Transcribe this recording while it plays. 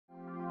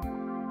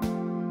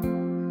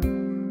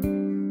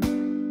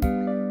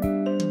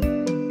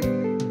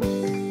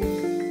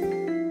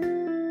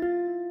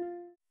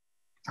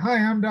Hi,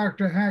 I'm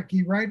Dr.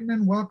 Hackey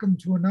Reitman. Welcome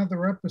to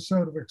another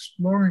episode of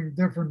Exploring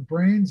Different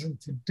Brains. And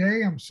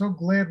today I'm so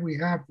glad we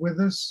have with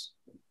us,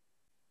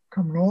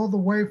 coming all the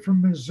way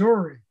from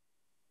Missouri,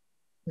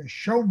 the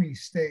Show Me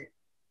State.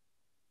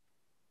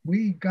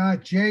 We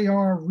got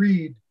J.R.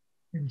 Reed.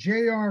 And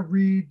J.R.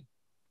 Reed,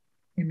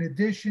 in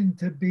addition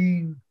to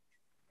being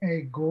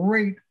a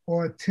great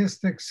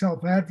autistic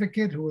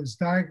self-advocate who was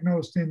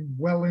diagnosed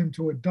well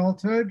into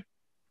adulthood,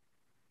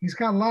 he's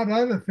got a lot of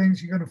other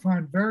things you're going to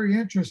find very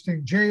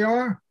interesting.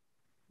 JR,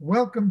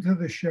 welcome to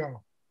the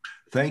show.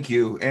 Thank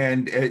you.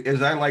 And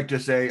as I like to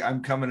say,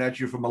 I'm coming at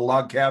you from a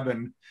log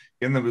cabin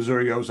in the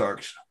Missouri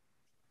Ozarks.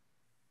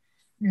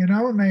 You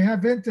know, and they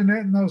have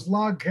internet in those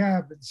log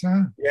cabins,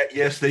 huh? Yeah,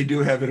 yes, they do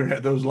have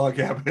internet, those log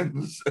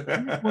cabins.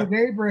 What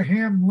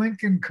Abraham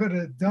Lincoln could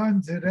have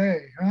done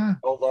today, huh?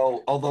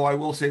 Although I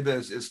will say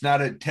this, it's not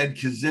a Ted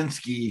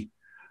Kaczynski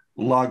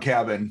log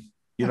cabin.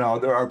 You know,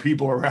 there are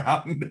people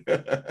around.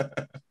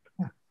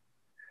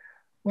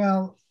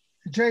 Well,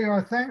 JR,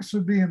 thanks for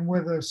being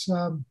with us.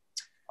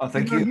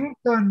 Thank you.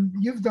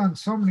 You've done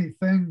so many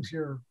things.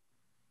 You're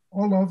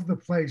all over the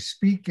place,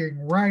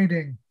 speaking,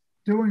 writing,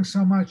 doing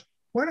so much.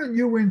 Why don't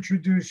you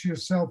introduce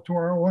yourself to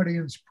our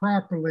audience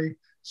properly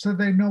so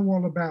they know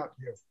all about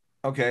you?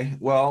 Okay.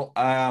 Well,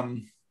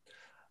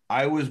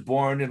 I was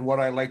born in what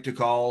I like to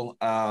call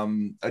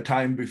a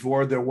time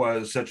before there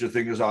was such a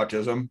thing as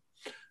autism.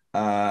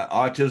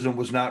 Autism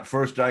was not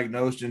first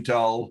diagnosed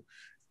until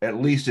at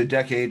least a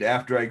decade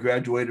after I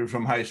graduated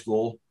from high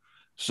school.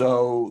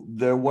 So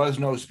there was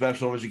no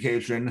special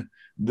education.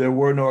 There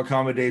were no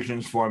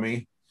accommodations for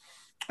me.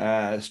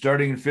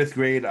 Starting in fifth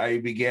grade, I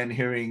began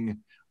hearing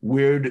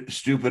weird,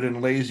 stupid,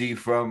 and lazy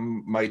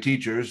from my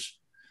teachers.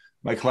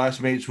 My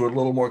classmates were a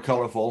little more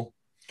colorful.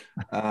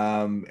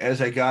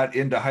 As I got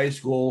into high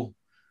school,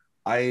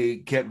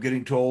 I kept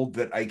getting told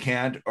that I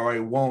can't or I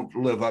won't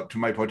live up to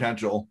my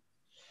potential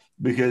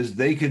because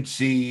they could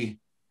see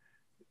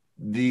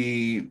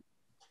the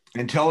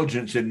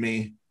intelligence in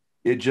me.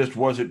 It just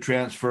wasn't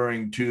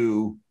transferring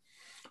to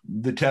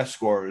the test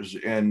scores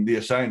and the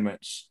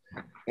assignments.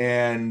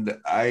 And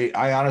I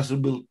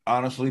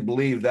honestly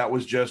believe that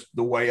was just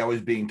the way I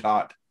was being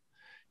taught,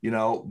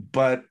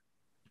 but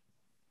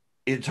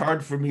it's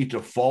hard for me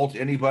to fault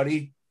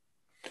anybody.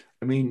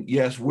 I mean,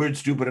 yes, weird,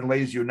 stupid, and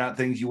lazy are not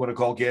things you want to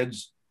call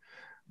kids,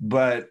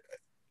 but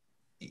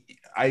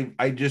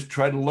I just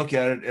try to look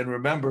at it and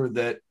remember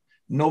that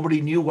nobody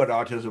knew what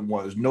autism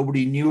was.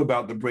 Nobody knew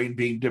about the brain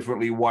being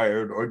differently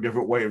wired or a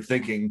different way of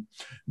thinking.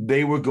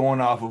 They were going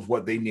off of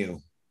what they knew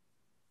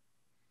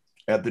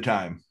at the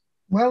time.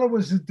 Well, it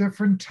was a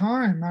different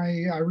time.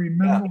 I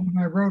remember when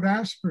I wrote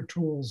Asperger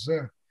tools,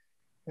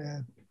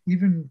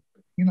 even,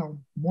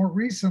 more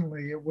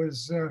recently, it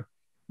was,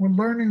 we're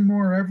learning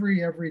more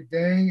every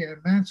day. And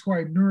that's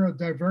why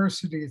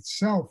neurodiversity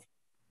itself,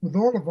 with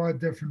all of our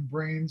different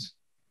brains,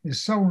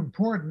 is so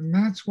important. And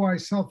that's why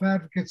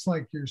self-advocates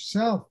like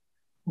yourself,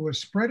 who are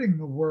spreading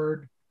the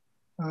word,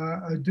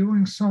 are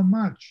doing so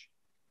much.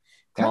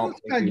 Tell us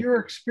about your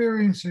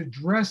experience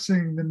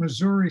addressing the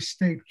Missouri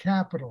State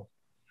Capitol.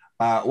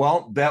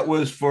 Well, that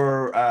was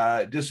for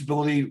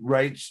Disability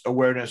Rights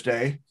Awareness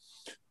Day,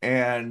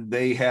 and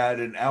they had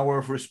an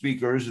hour for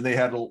speakers, and they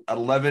had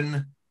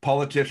 11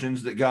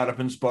 politicians that got up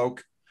and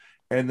spoke,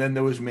 and then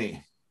there was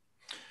me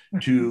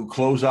to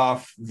close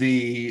off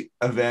the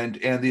event,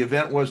 and the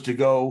event was to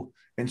go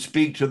and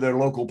speak to their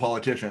local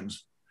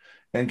politicians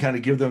and kind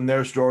of give them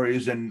their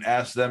stories and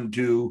ask them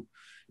to,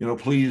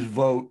 please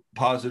vote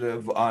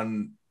positive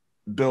on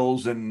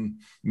bills and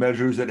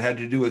measures that had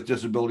to do with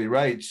disability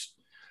rights.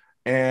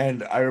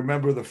 And I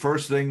remember the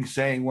first thing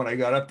saying when I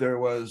got up there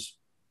was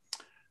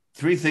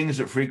 3 things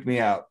that freaked me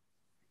out: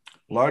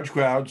 large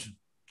crowds,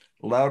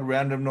 loud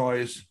random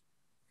noise,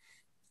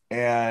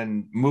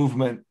 and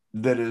movement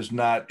that is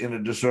not in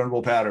a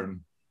discernible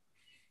pattern.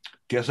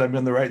 Guess I'm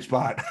in the right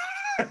spot.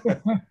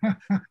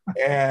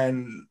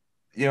 And,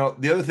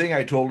 the other thing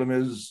I told him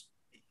is,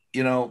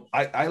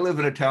 I live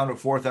in a town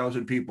of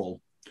 4,000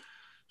 people.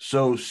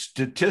 So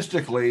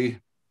statistically,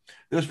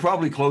 there's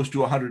probably close to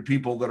 100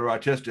 people that are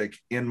autistic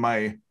in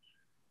my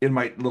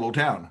little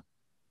town.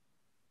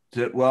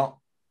 That,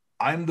 well,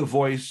 I'm the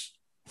voice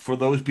for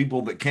those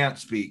people that can't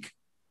speak,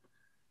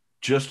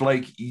 just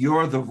like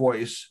you're the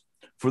voice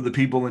for the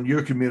people in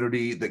your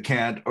community that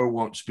can't or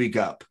won't speak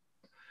up.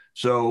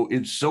 So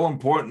it's so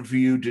important for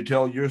you to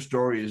tell your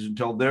stories and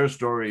tell their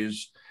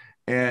stories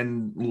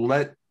and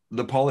let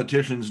the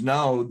politicians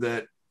know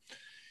that,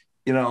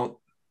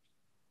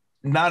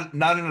 not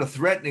in a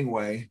threatening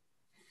way,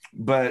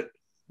 but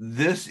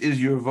this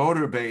is your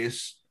voter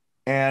base.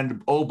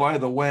 And, oh, by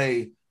the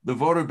way, the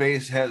voter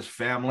base has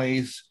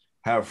families,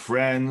 have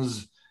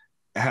friends,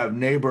 have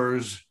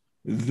neighbors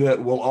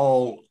that will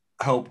all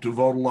help to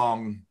vote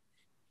along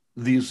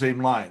these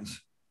same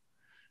lines.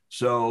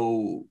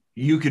 So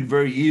you could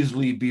very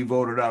easily be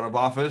voted out of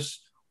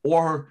office,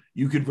 or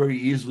you could very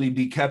easily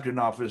be kept in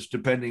office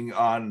depending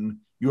on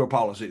your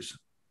policies.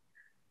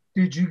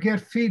 Did you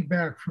get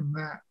feedback from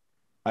that?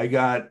 I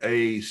got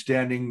a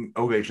standing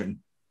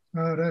ovation.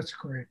 Oh, that's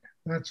great.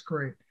 That's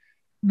great.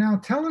 Now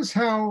tell us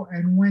how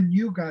and when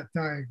you got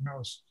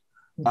diagnosed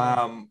with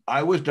autism.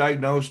 I was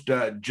diagnosed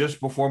just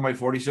before my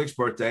 46th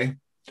birthday,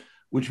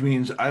 which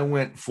means I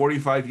went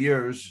 45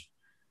 years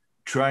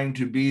trying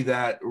to be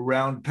that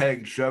round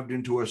peg shoved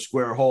into a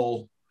square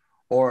hole,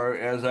 or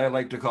as I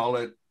like to call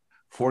it,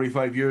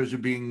 45 years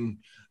of being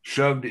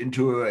shoved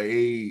into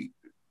a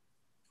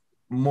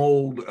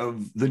mold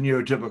of the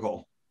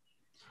neurotypical.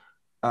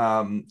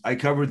 I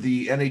covered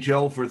the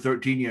NHL for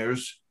 13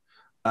 years,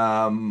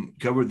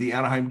 covered the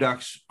Anaheim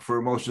Ducks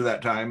for most of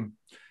that time,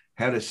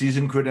 had a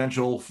season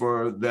credential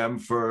for them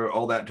for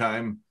all that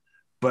time.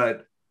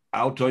 But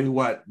I'll tell you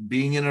what,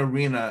 being in an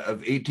arena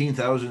of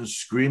 18,000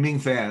 screaming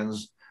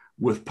fans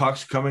with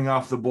pucks coming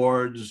off the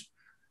boards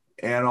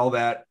and all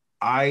that,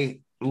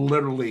 I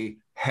literally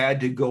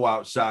had to go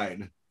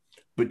outside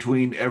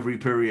between every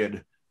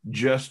period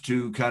just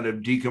to kind of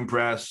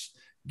decompress,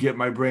 get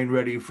my brain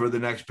ready for the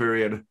next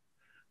period.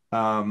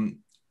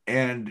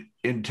 And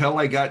until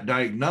I got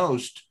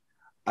diagnosed,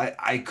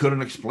 I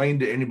couldn't explain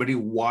to anybody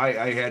why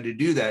I had to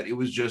do that. It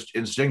was just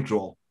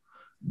instinctual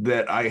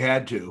that I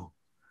had to.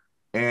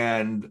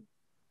 And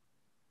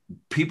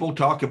people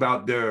talk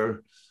about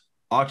their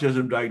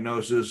autism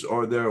diagnosis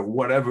or their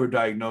whatever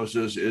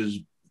diagnosis is,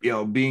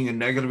 being a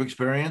negative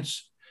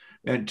experience.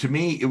 And to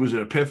me, it was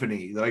an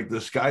epiphany. Like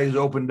the skies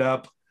opened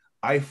up.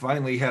 I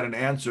finally had an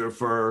answer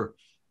for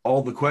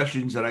all the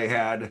questions that I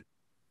had.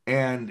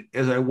 And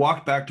as I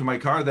walked back to my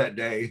car that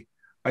day,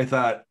 I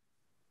thought,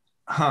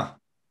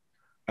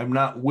 I'm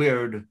not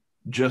weird,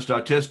 just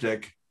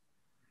autistic.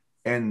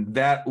 And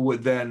that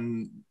would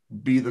then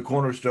be the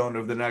cornerstone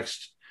of the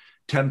next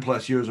 10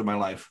 plus years of my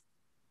life.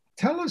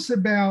 Tell us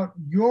about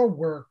your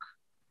work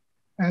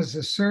as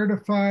a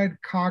certified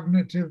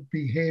cognitive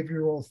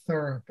behavioral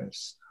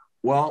therapist.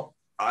 Well,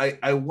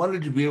 I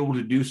wanted to be able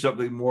to do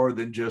something more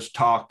than just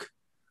talk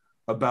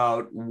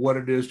about what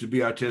it is to be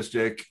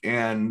autistic.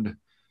 And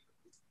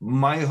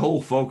my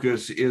whole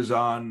focus is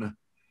on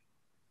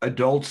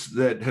adults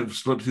that have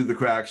slipped through the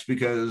cracks,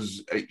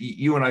 because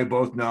you and I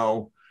both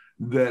know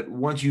that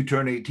once you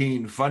turn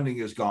 18, funding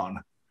is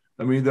gone.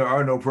 I mean, there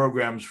are no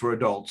programs for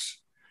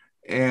adults.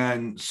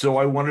 And so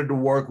I wanted to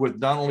work with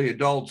not only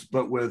adults,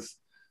 but with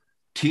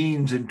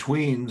teens and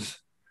tweens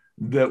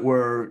that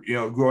were,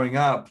 growing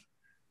up,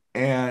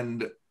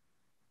 and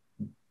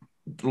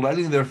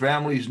letting their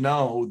families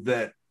know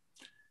that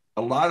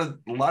a lot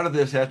of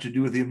this has to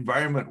do with the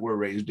environment we're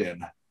raised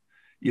in,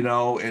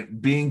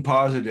 and being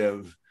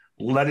positive,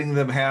 letting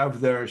them have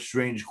their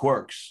strange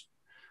quirks.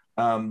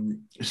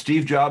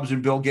 Steve Jobs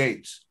and Bill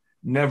Gates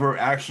never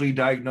actually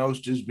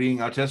diagnosed as being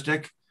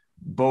autistic,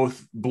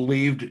 both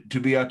believed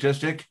to be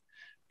autistic.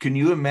 Can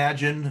you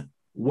imagine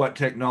what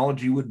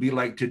technology would be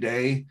like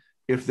today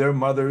if their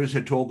mothers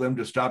had told them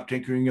to stop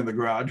tinkering in the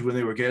garage when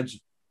they were kids?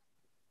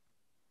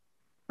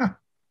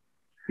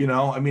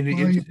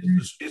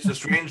 It's the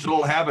strange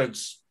little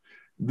habits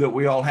that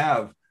we all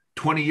have.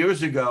 20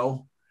 years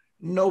ago,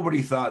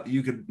 nobody thought that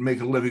you could make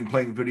a living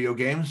playing video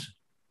games.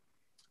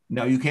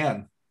 Now you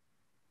can.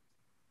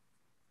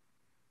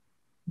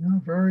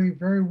 Very,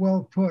 very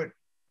well put.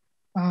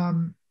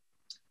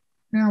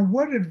 Now,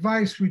 what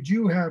advice would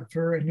you have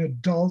for an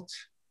adult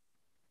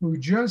who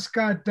just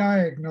got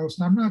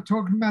diagnosed? I'm not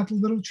talking about the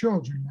little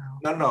children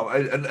now. No,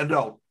 an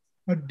adult.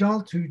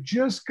 Adult who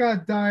just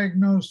got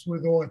diagnosed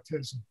with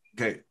autism.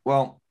 Okay,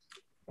 well,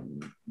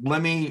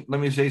 let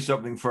me say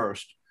something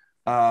first.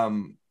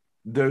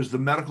 There's the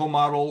medical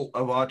model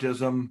of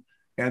autism,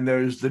 and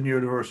there's the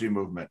neurodiversity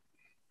movement.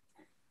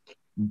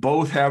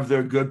 Both have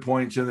their good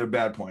points and their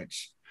bad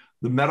points.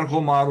 The medical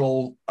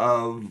model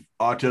of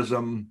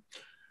autism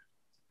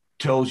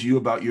tells you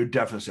about your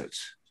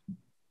deficits.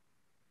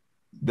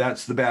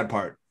 That's the bad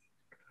part.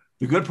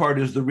 The good part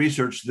is the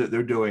research that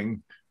they're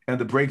doing and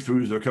the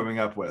breakthroughs they're coming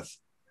up with.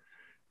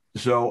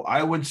 So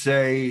I would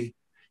say,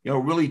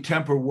 really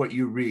temper what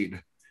you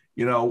read.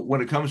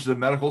 When it comes to the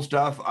medical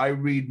stuff, I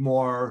read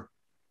more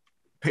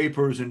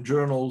papers and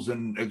journals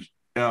and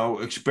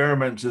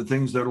experiments and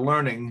things they're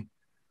learning.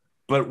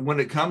 But when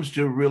it comes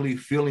to really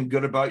feeling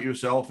good about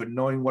yourself and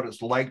knowing what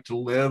it's like to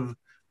live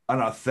an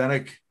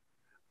authentic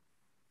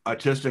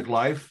autistic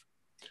life,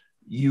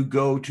 you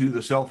go to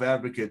the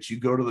self-advocates, you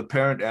go to the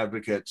parent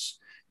advocates,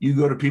 you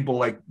go to people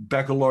like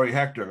Becca Laurie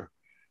Hector,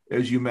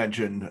 as you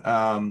mentioned,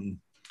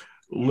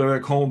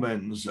 Lyric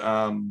Holman's.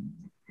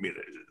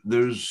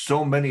 There's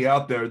so many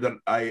out there that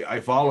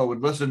I follow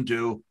and listen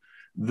to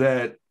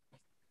that,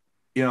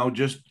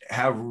 just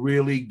have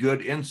really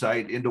good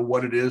insight into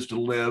what it is to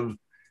live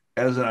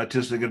as an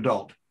autistic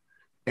adult.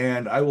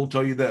 And I will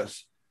tell you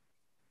this,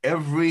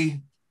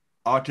 every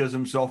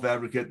autism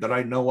self-advocate that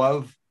I know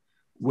of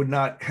would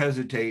not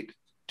hesitate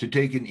to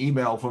take an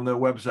email from their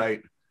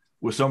website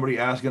with somebody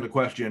asking a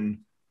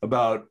question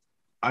about,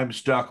 I'm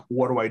stuck,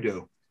 what do I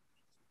do?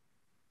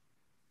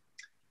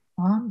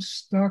 I'm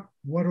stuck,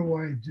 what do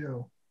I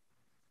do?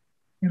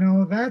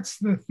 That's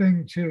the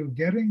thing too,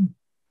 getting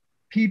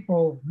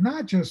people,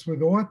 not just with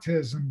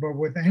autism, but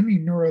with any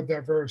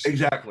neurodiversity.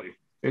 Exactly.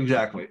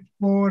 Exactly.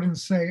 Forward and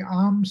say,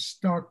 I'm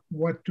stuck.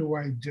 What do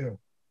I do?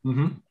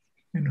 Mm-hmm.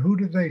 And who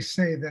do they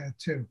say that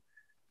to?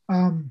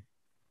 Um,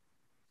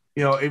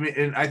 I mean,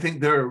 and I think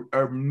there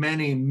are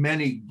many,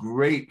 many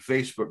great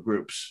Facebook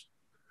groups,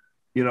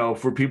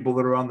 for people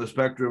that are on the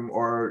spectrum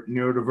or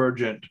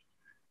neurodivergent,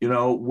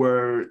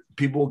 where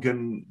people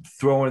can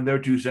throw in their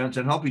 2 cents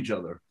and help each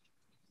other.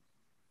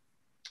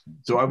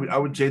 So I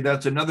would say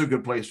that's another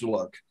good place to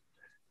look.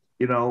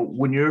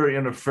 When you're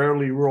in a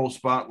fairly rural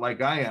spot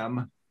like I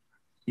am,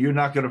 you're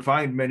not going to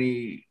find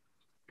many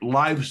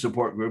live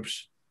support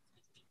groups,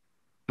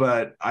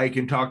 but I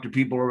can talk to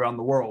people around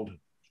the world.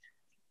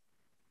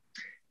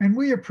 And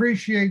we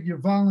appreciate you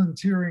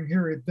volunteering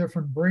here at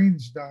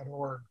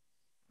differentbrains.org.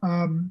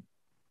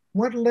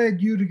 What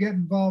led you to get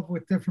involved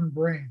with Different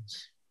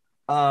Brains?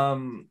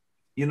 I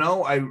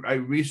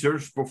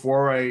researched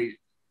before I,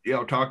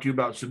 talked to you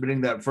about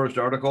submitting that first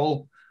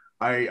article.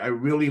 I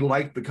really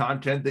liked the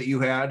content that you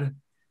had.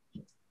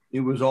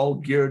 It was all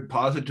geared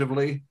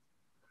positively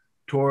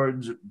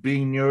towards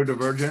being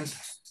neurodivergent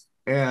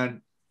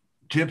and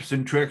tips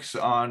and tricks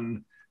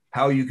on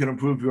how you can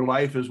improve your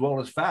life, as well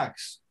as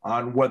facts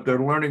on what they're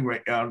learning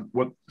right now,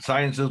 what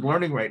science is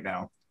learning right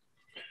now.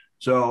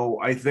 So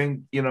I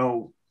think,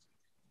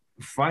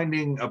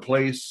 finding a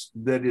place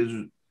that is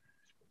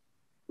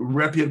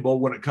reputable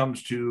when it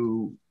comes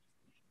to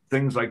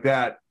things like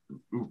that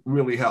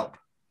really help.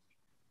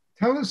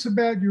 Tell us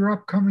about your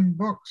upcoming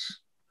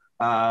books.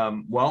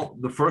 Well,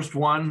 the first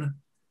one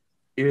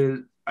is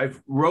I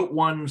wrote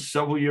one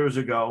several years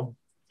ago,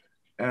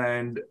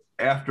 and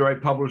after I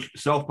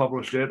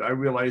self-published it, I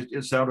realized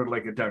it sounded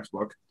like a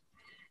textbook.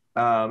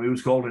 It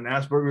was called An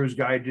Asperger's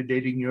Guide to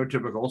Dating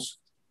Neurotypicals.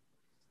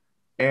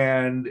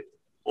 And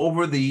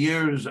over the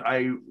years,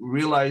 I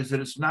realized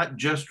that it's not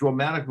just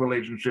romantic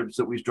relationships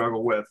that we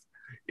struggle with.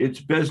 It's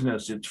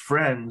business, it's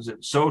friends,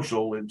 it's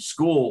social, it's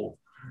school.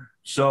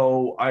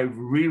 So I've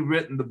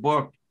rewritten the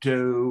book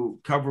to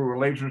cover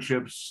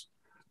relationships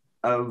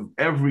of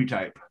every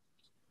type.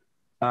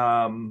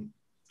 And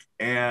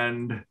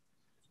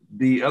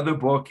the other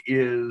book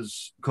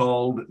is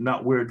called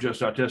Not Weird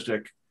Just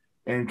Autistic,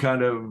 and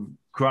kind of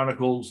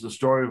chronicles the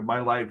story of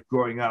my life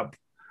growing up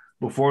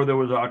before there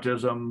was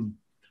autism,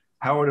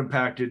 how it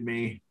impacted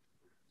me,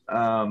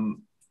 and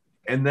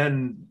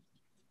then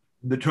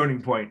the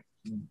turning point,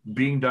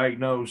 being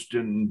diagnosed,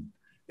 and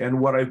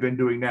what I've been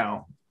doing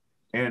now,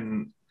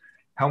 and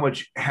how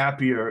much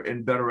happier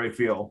and better I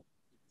feel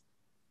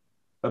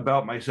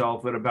about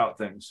myself and about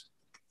things.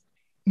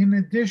 In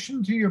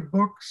addition to your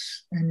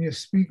books and your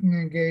speaking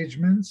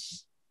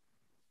engagements,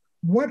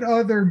 what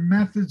other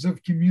methods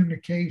of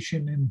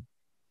communication in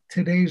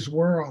today's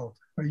world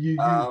are you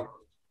using?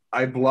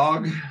 I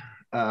blog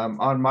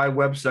on my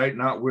website,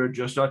 Not Weird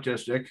Just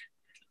Autistic.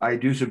 I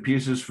do some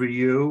pieces for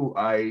you.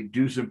 I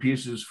do some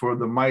pieces for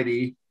the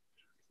Mighty,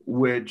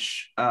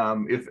 which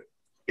and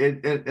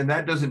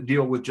that doesn't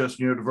deal with just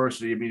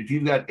neurodiversity. I mean, if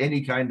you've got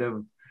any kind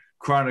of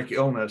chronic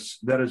illness,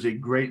 that is a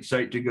great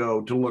site to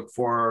go to look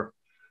for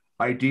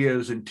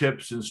ideas and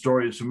tips and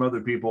stories from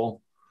other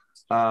people.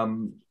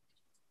 But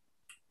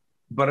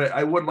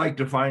I would like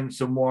to find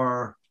some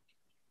more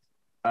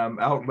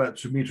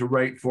outlets for me to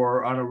write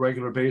for on a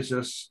regular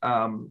basis.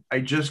 I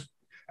just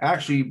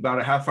actually, about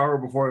a half hour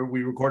before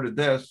we recorded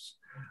this,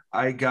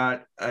 I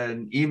got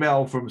an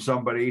email from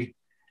somebody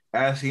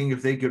asking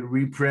if they could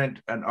reprint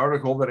an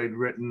article that I'd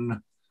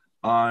written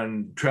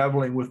on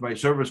traveling with my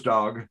service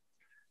dog.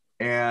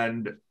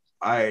 And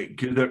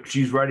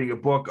she's writing a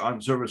book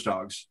on service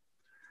dogs.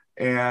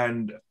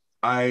 And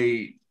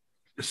I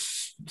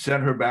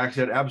sent her back,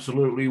 said,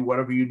 absolutely,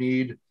 whatever you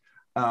need.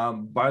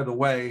 By the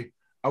way,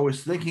 I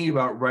was thinking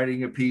about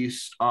writing a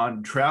piece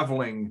on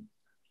traveling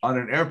on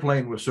an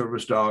airplane with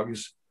service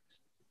dogs.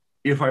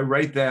 If I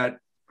write that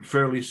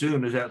fairly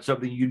soon, is that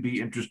something you'd be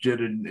interested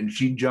in? And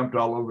she jumped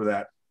all over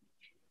that.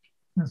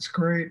 That's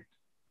great,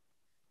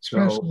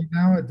 especially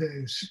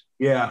nowadays.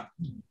 Yeah.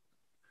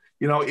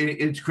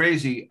 It's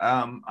crazy.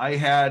 I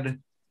had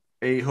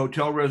a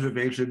hotel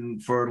reservation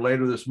for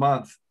later this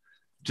month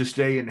to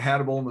stay in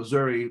Hannibal,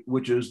 Missouri,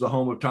 which is the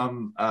home of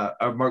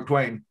Mark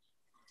Twain,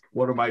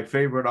 one of my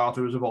favorite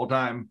authors of all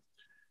time.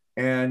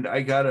 And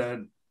I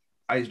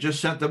just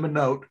sent them a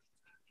note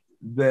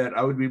that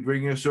I would be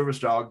bringing a service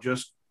dog,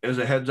 just as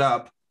a heads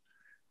up.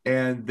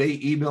 And they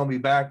emailed me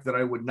back that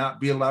I would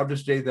not be allowed to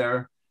stay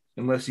there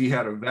unless he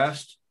had a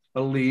vest,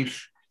 a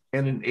leash,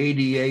 and an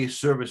ADA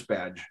service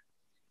badge.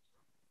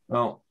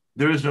 Well,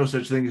 there is no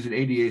such thing as an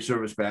ADA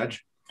service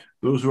badge.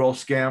 Those are all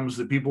scams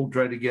that people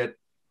try to get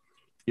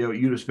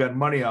you to spend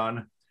money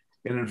on.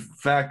 And in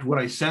fact, when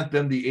I sent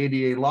them the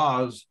ADA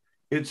laws,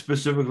 it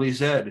specifically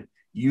said,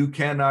 you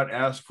cannot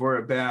ask for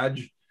a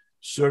badge,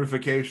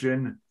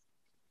 certification,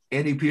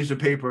 any piece of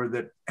paper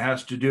that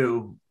has to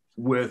do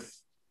with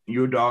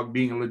your dog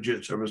being a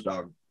legit service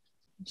dog.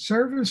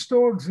 Service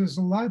dogs, there's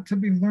a lot to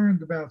be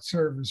learned about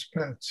service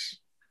pets.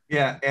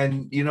 Yeah,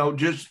 and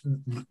just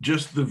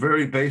the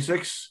very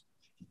basics.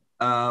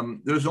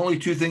 There's only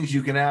two things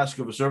you can ask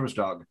of a service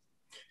dog.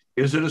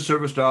 Is it a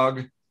service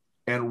dog?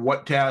 and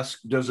what task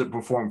does it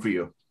perform for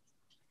you?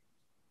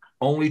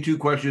 Only two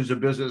questions a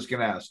business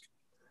can ask.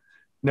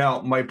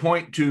 Now, my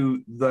point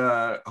to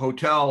the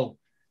hotel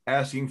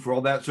asking for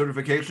all that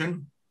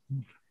certification,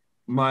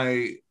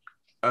 when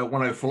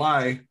I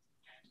fly,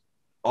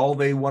 all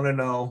they want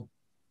to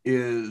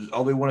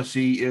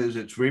see is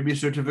its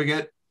rabies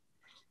certificate,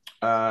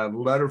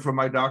 letter from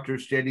my doctor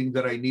stating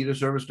that I need a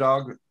service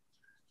dog,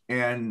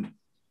 and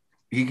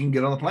he can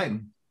get on the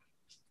plane.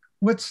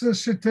 What's the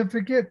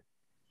certificate?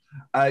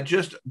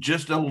 Just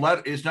a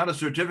letter. It's not a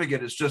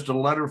certificate. It's just a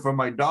letter from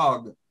my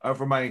dog,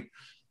 from my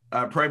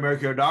primary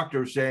care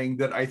doctor, saying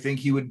that I think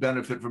he would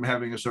benefit from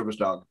having a service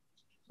dog.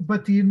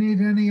 But do you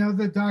need any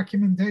other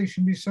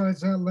documentation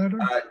besides that letter?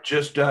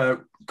 Just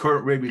a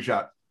current rabies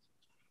shot.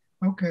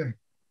 Okay,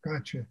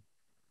 gotcha.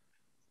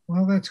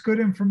 Well, that's good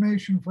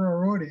information for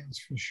our audience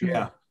for sure.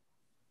 Yeah.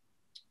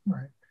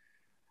 Right.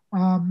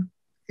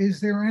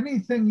 Is there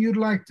anything you'd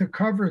like to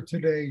cover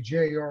today,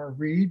 J.R.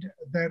 Reed,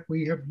 that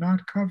we have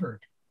not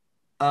covered?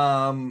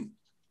 I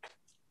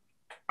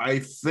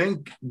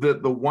think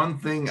that the one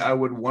thing I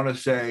would want to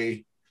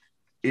say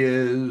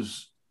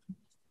is,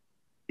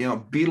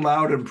 be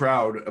loud and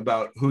proud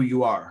about who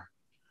you are.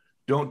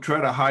 Don't try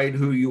to hide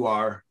who you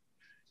are.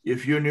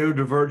 If you're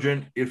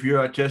neurodivergent, if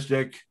you're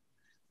autistic,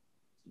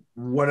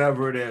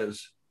 whatever it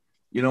is,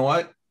 you know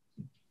what?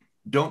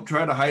 Don't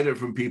try to hide it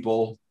from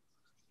people.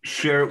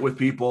 Share it with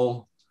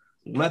people.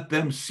 Let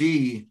them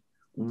see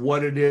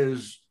what it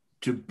is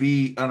to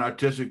be an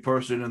autistic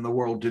person in the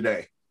world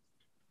today.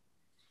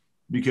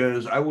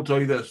 Because I will tell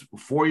you this,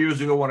 4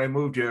 years ago when I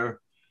moved here,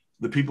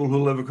 the people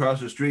who live across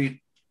the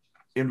street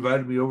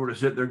invited me over to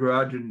sit in their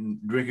garage and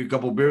drink a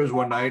couple beers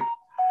one night.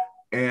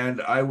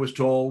 And I was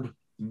told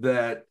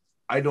that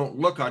I don't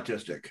look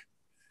autistic.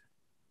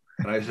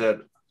 And I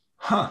said,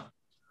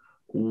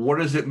 what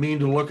does it mean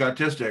to look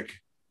autistic?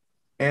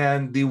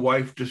 And the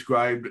wife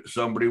described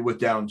somebody with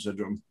Down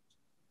syndrome.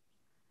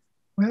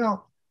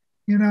 Well,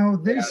 this...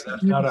 Yeah,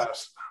 that's not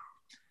us.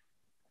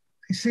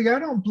 See, I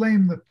don't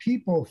blame the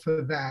people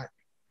for that.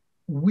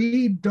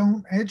 We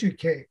don't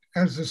educate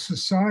as a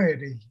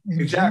society.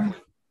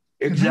 Exactly.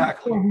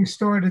 Exactly. We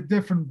started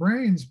Different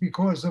Brains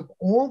because of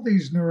all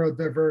these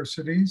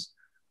neurodiversities,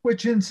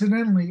 which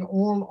incidentally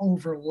all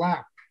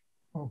overlap.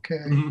 Okay.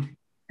 Mm-hmm.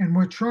 And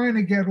we're trying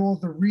to get all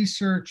the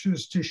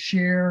researchers to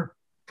share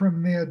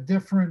from their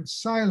different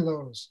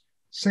silos,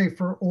 say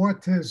for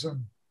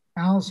autism,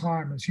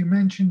 Alzheimer's, you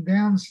mentioned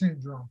Down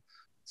syndrome.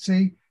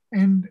 See,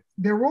 and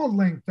they're all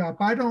linked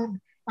up. I don't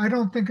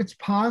think it's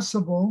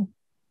possible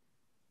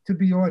to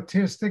be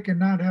autistic and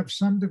not have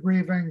some degree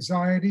of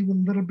anxiety with a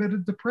little bit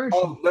of depression.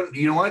 Oh,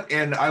 you know what?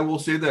 And I will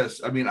say this.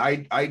 I mean,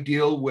 I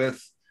deal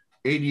with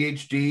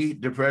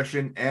ADHD,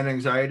 depression, and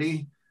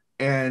anxiety.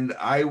 And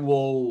I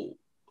will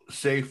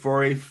say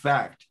for a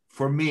fact,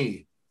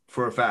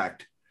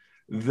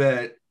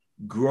 that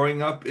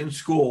growing up in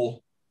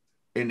school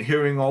and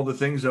hearing all the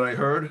things that I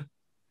heard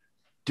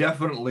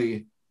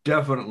definitely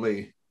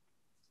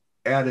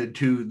added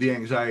to the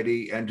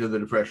anxiety and to the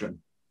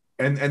depression.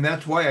 And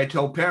that's why I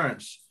tell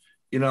parents,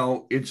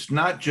 it's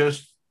not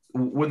just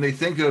when they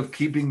think of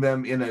keeping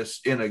them in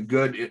a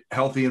good,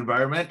 healthy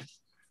environment,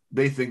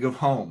 they think of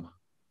home.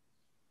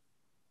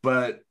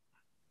 But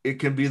it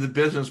can be the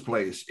business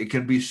place, it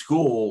can be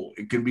school,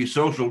 it can be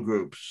social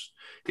groups,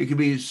 it can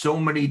be so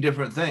many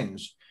different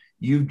things.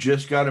 You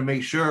just got to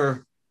make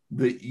sure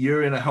that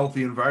you're in a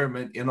healthy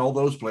environment in all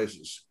those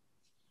places.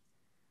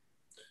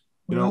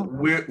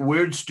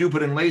 Weird,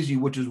 stupid, and lazy,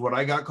 which is what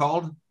I got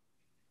called,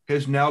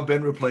 has now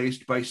been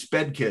replaced by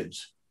SPED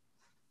kids,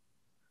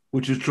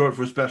 which is short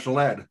for special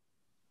ed.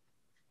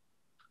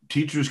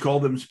 Teachers call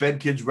them SPED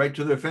kids right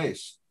to their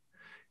face.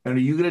 And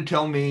are you going to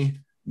tell me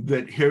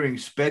that hearing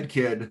SPED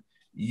kid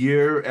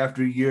year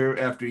after year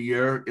after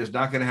year is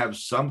not going to have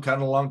some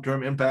kind of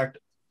long-term impact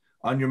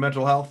on your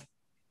mental health?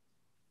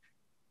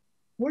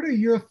 What are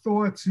your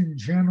thoughts in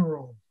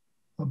general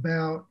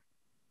about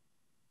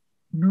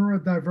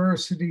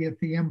neurodiversity at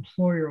the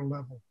employer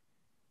level?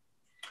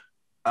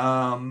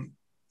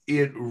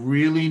 It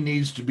really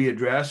needs to be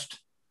addressed.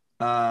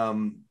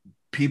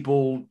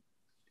 People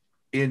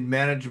in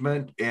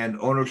management and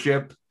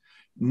ownership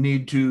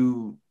need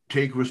to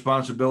take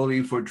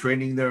responsibility for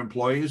training their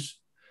employees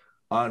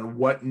on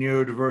what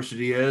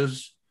neurodiversity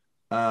is,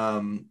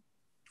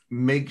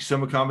 make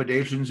some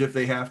accommodations if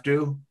they have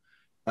to.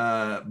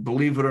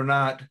 Believe it or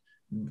not,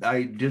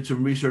 I did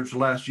some research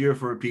last year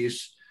for a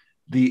piece.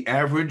 The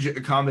average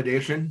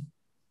accommodation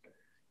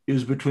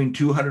is between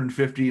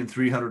 $250 and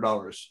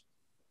 $300.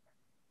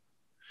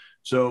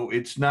 So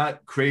it's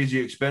not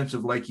crazy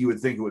expensive like you would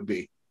think it would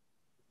be.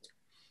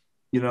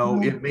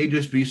 It may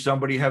just be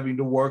somebody having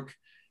to work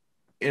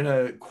in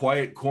a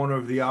quiet corner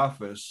of the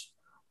office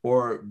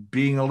or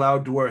being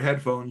allowed to wear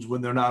headphones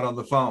when they're not on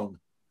the phone.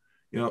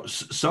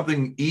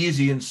 Something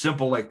easy and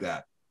simple like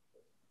that.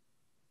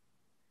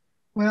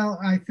 Well,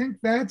 I think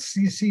that's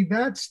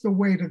the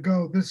way to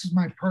go. This is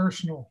my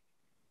personal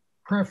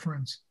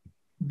preference.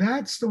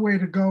 That's the way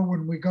to go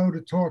when we go to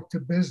talk to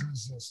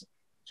businesses.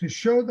 to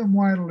show them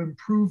why it'll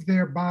improve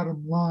their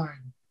bottom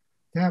line.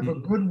 To have a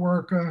Mhm. good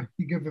worker,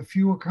 you give a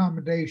few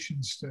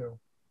accommodations to.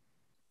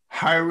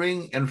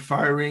 Hiring and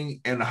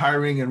firing and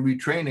hiring and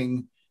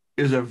retraining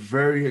is a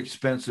very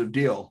expensive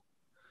deal.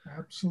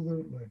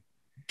 Absolutely.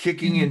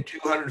 Kicking in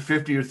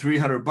 250 or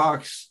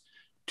 $300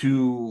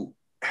 to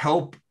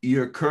help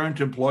your current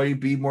employee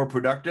be more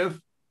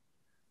productive,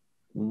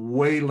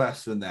 way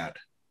less than that.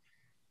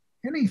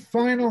 Any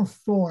final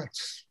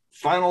thoughts?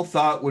 Final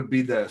thought would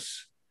be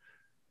this: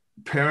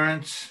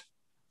 parents,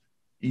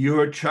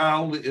 your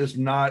child is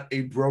not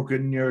a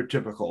broken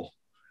neurotypical.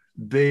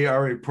 They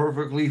are a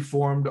perfectly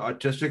formed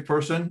autistic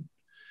person,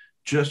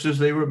 just as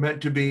they were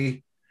meant to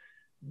be.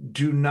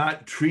 Do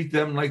not treat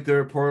them like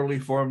they're a poorly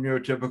formed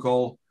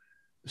neurotypical.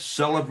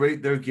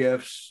 Celebrate their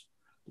gifts.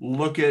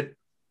 Look at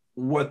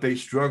what they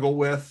struggle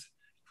with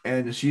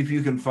and see if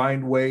you can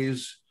find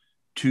ways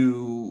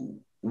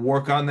to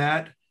work on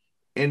that.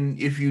 And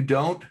if you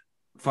don't,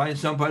 find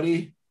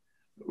somebody,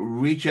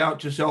 reach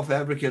out to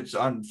self-advocates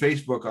on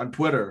Facebook, on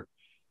Twitter.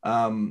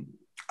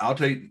 I'll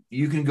tell you,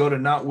 you can go to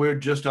Not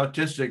Weird Just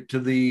Autistic, to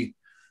the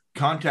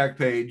contact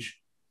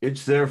page.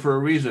 It's there for a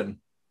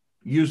reason.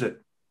 Use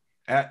it.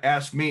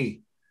 Ask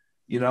me.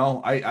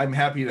 I'm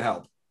happy to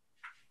help.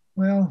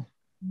 Well,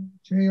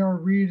 J.R.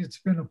 Reed, it's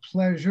been a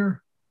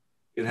pleasure.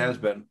 It has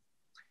been.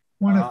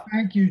 I want to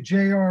thank you,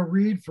 J.R.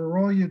 Reed, for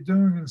all you're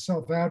doing in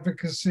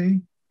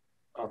self-advocacy.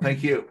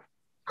 Thank you.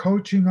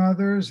 Coaching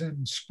others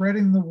and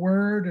spreading the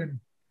word, and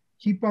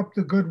keep up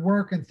the good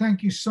work. And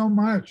thank you so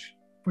much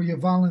for your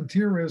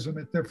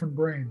volunteerism at Different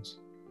Brains.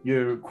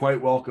 You're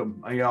quite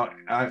welcome.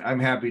 I'm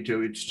happy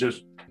to. It's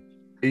just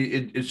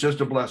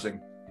a blessing,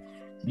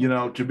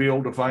 to be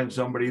able to find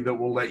somebody that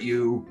will let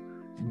you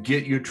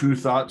get your true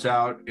thoughts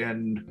out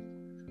and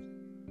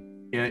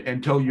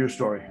tell your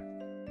story.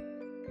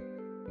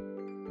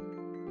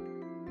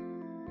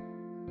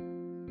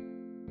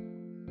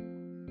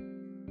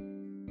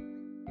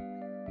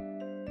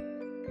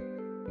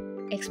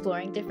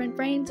 Exploring Different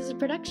Brains is a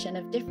production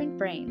of Different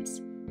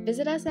Brains.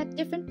 Visit us at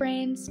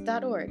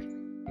differentbrains.org.